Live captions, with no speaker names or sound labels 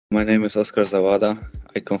My name is Oskar Zawada.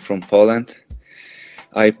 I come from Poland.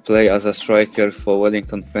 I play as a striker for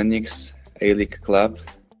Wellington Phoenix, a league club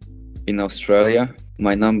in Australia.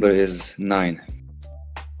 My number is 9.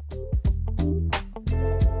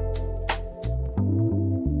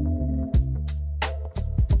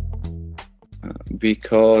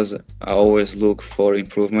 Because I always look for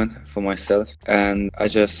improvement for myself, and I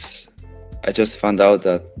just found out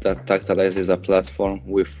that Tactilize is a platform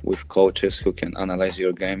with coaches who can analyze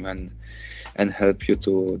your game and help you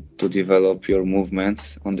to develop your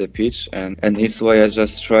movements on the pitch, and it's why I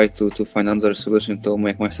just try to find another solution to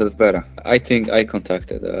make myself better. I think I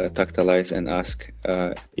contacted Tactilize and asked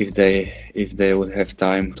if they would have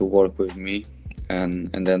time to work with me,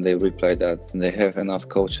 and then they replied that they have enough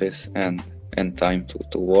coaches and time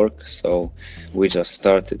to work, so we just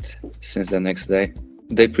started since the next day.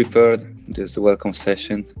 They prepared this welcome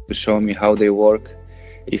session to show me how they work,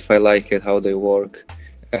 if I like it, how they work,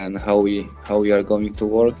 and how we are going to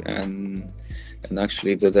work. And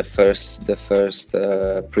actually the first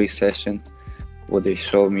pre-session, what they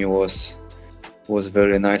showed me was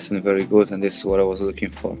very nice and very good, and this is what I was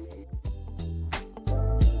looking for.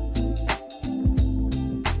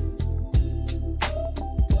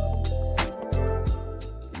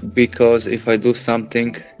 Because if I do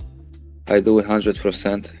something, I do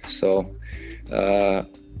 100%. So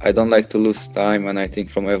I don't like to lose time, and I think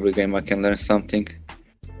from every game I can learn something.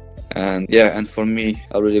 And for me,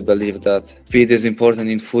 I really believe that speed is important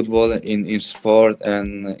in football, in sport,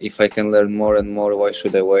 and if I can learn more and more, why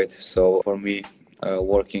should I wait? So for me,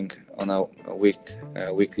 working on a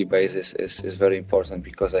weekly basis is very important,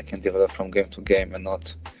 because I can develop from game to game and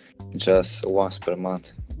not just once per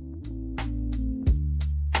month.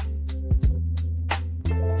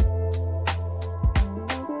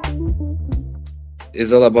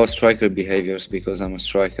 It's all about striker behaviors, because I'm a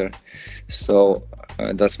striker. So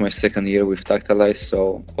that's my second year with Tactilize.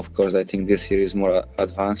 So of course I think this year is more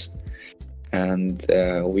advanced, and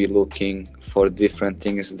we're looking for different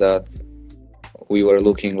things that we were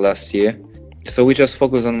looking last year. So we just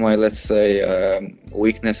focus on my, let's say,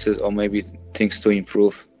 weaknesses, or maybe things to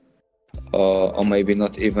improve, or maybe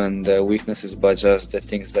not even the weaknesses, but just the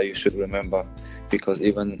things that you should remember. Because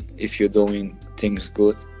even if you're doing things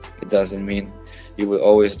good, it doesn't mean you will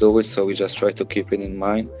always do it. So we just try to keep it in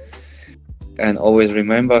mind and always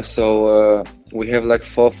remember. So we have like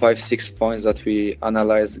 4, 5, 6 points that we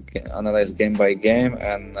analyze game by game,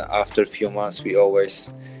 and after a few months we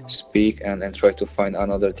always speak and try to find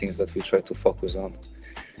another things that we try to focus on.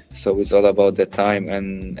 So it's all about the time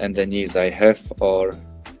and the needs I have, or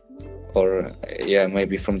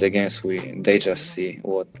maybe from the games they just see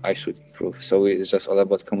what I should improve. So it's just all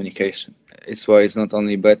about communication. It's why it's not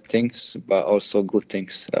only bad things but also good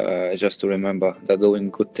things. Just to remember that doing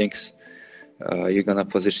good things, you're gonna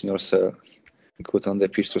position yourself good on the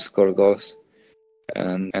pitch to score goals,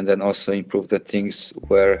 and then also improve the things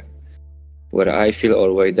where I feel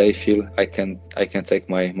or where they feel I can take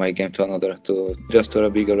my game to another, to a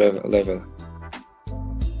bigger level.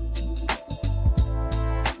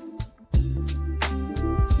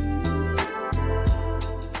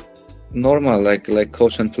 Normal, like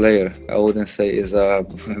coach and player. I wouldn't say is a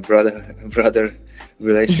brother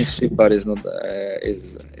relationship, but it's not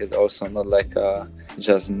is also not like a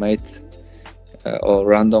just mate or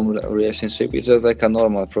random relationship. It's just like a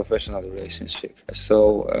normal professional relationship.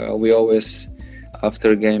 So we always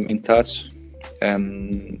after game in touch,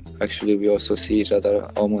 and actually we also see each other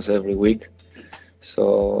almost every week.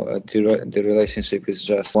 So the relationship is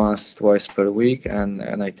just once, twice per week,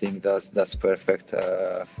 and I think that's perfect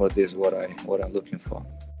for this what I'm looking for.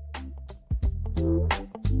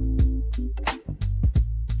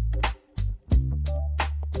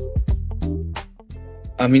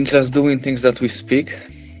 I mean, just doing things that we speak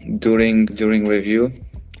during review,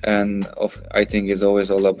 and I think it's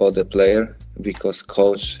always all about the player, because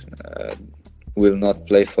coach will not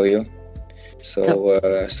play for you.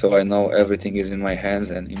 So I know everything is in my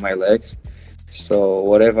hands and in my legs. So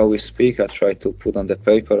whatever we speak, I try to put on the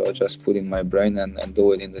paper or just put in my brain and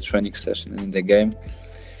do it in the training session and in the game.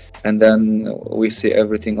 And then we see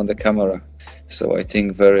everything on the camera. So I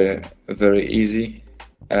think very, very easy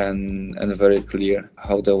and very clear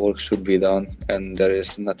how the work should be done, and there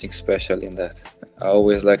is nothing special in that. I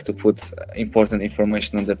always like to put important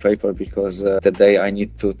information on the paper, because the day I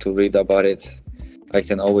need to read about it, I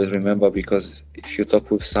can always remember, because if you talk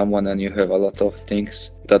with someone and you have a lot of things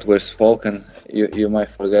that were spoken, you might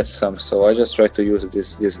forget some. So I just try to use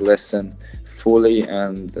this lesson fully,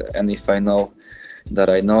 and if I know that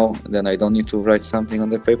I know, then I don't need to write something on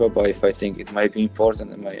the paper. But if I think it might be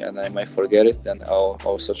important and I might forget it, then I'll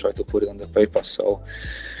also try to put it on the paper. So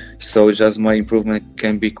just my improvement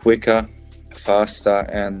can be quicker, faster,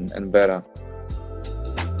 and better.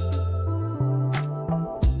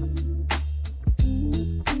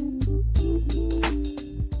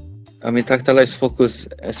 I mean, Tactilize focus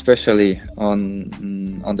especially on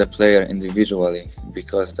the player individually,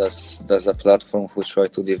 because that's a platform who try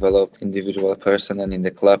to develop individual person, and in the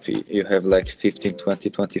club you have like 15, 20,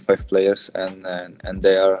 25 players, and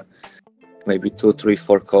they are maybe 2, 3,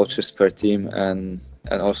 4 coaches per team, and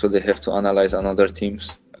also they have to analyze another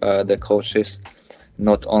teams, the coaches,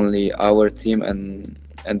 not only our team, and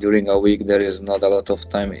during a week there is not a lot of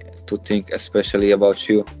time to think especially about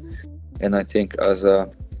you. And I think as a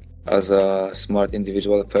smart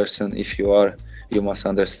individual person, if you are, you must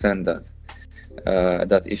understand that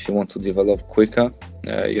if you want to develop quicker,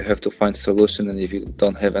 you have to find solution, and if you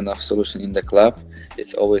don't have enough solution in the club,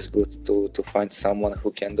 it's always good to find someone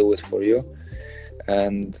who can do it for you.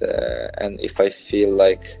 And if I feel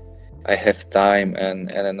like I have time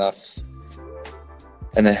and enough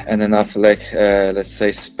like let's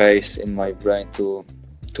say space in my brain to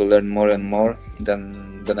learn more and more,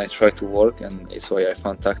 then I try to work, and it's why I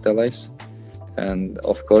found Tactilize. And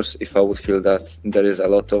of course, if I would feel that there is a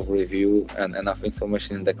lot of review and enough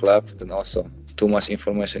information in the club, then also too much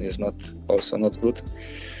information is not good.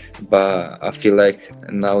 But I feel like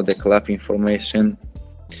now the club information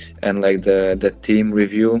and like the team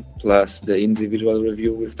review plus the individual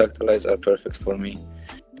review with Tactilize are perfect for me,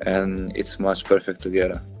 and it's much perfect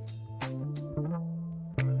together.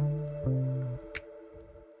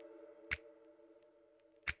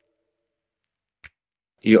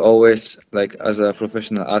 You always, like as a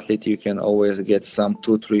professional athlete, you can always get some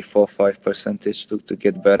 2, 3, 4, 5% to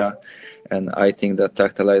get better. And I think that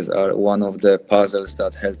Tactilize are one of the puzzles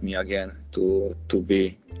that helped me again to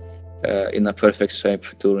be in a perfect shape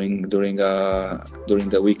during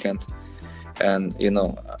the weekend. And you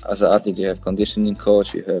know, as an athlete, you have conditioning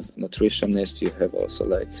coach, you have nutritionist, you have also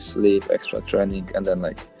like sleep, extra training, and then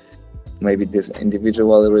like maybe this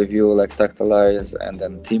individual review like Tactilize, and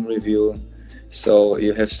then team review. So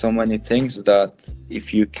you have so many things that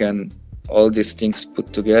if you can all these things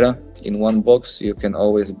put together in one box, you can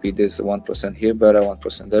always be this 1% here better,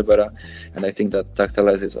 1% there better. And I think that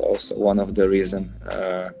Tactilize is also one of the reasons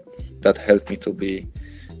that helped me to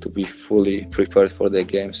be fully prepared for the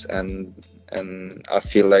games. And I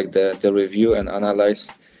feel like the review and analyze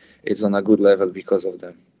is on a good level because of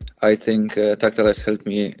them. I think Tactilize helped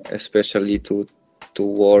me especially to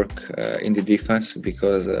work in the defense,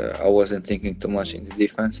 because I wasn't thinking too much in the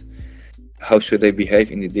defense. How should I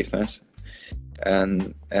behave in the defense?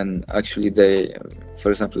 And actually they, for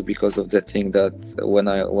example, because of the thing that when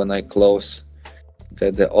I close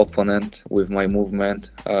the opponent with my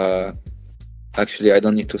movement, actually I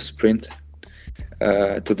don't need to sprint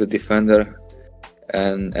to the defender,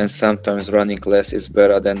 and sometimes running less is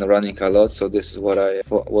better than running a lot. So this is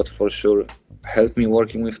what for sure helped me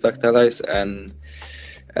working with Tactilize.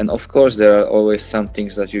 And of course there are always some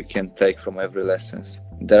things that you can take from every lessons.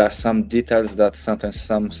 There are some details that sometimes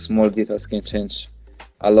some small details can change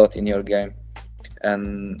a lot in your game.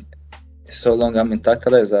 And so long I'm in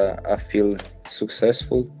Tactilize, I feel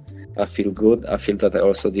successful, I feel good, I feel that I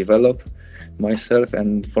also develop myself,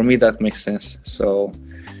 and for me that makes sense. So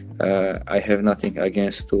I have nothing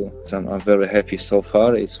against to. I'm very happy so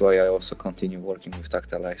far. It's why I also continue working with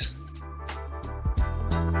Tactilize.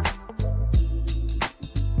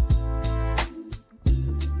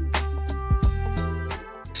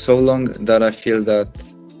 So long that I feel that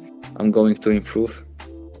I'm going to improve,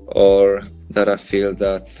 or that I feel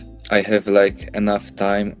that I have like enough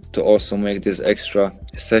time to also make these extra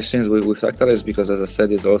sessions with Tactilize, because as I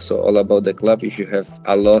said, it's also all about the club. If you have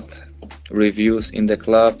a lot reviews in the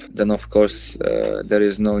club, then of course there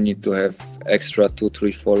is no need to have extra 2,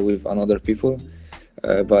 3, 4 with another people.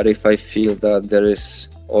 But if I feel that there is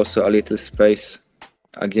also a little space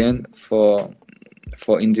again for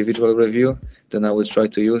individual review, then I will try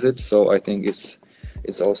to use it. So I think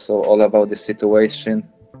it's also all about the situation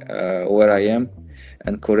where I am.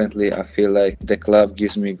 And currently I feel like the club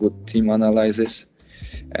gives me good team analysis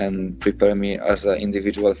and prepare me as an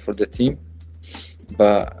individual for the team.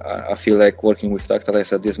 But I feel like working with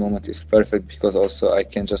Tactilize at this moment is perfect, because also I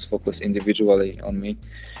can just focus individually on me.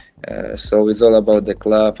 So it's all about the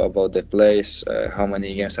club, about the place, how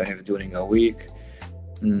many games I have during a week.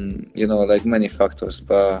 You know, like many factors,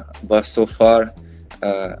 but so far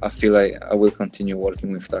I feel like I will continue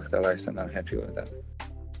working with Tactilize, and I'm happy with that.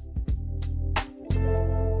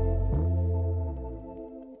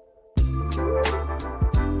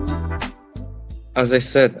 As I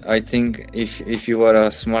said, I think if you are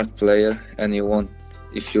a smart player and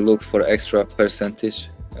if you look for extra percentage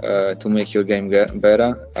to make your game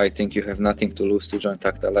better, I think you have nothing to lose to join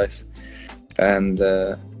Tactalize. And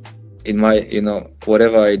in my,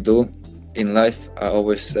 whatever I do in life, I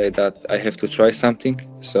always say that I have to try something.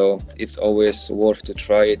 So it's always worth to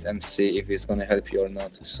try it and see if it's going to help you or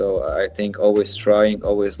not. So I think always trying,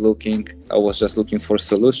 always looking. I was just looking for a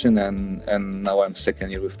solution, and now I'm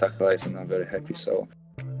second year with Tactalize and I'm very happy. So